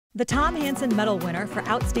The Tom Hansen Medal winner for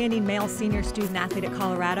Outstanding Male Senior Student Athlete at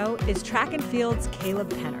Colorado is track and field's Caleb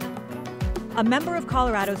Penner. A member of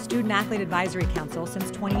Colorado's Student Athlete Advisory Council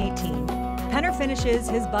since 2018, Penner finishes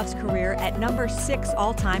his Buffs career at number 6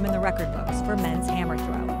 all-time in the record books for men's hammer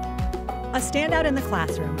throw. A standout in the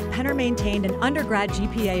classroom, Penner maintained an undergrad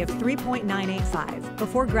GPA of 3.985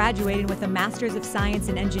 before graduating with a Master's of Science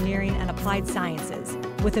in Engineering and Applied Sciences,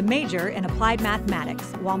 with a major in Applied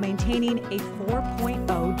Mathematics while maintaining a 4.0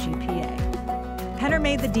 GPA. Penner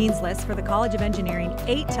made the Dean's List for the College of Engineering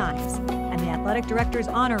 8 times and the Athletic Director's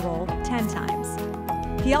Honor Roll 10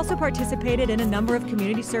 times. He also participated in a number of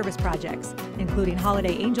community service projects, including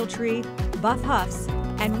Holiday Angel Tree, Buff Huffs,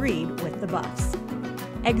 and Read with the Buffs.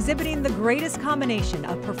 Exhibiting the greatest combination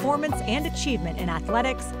of performance and achievement in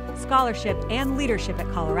athletics, scholarship, and leadership at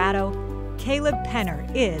Colorado, Caleb Penner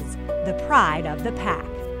is the pride of the pack.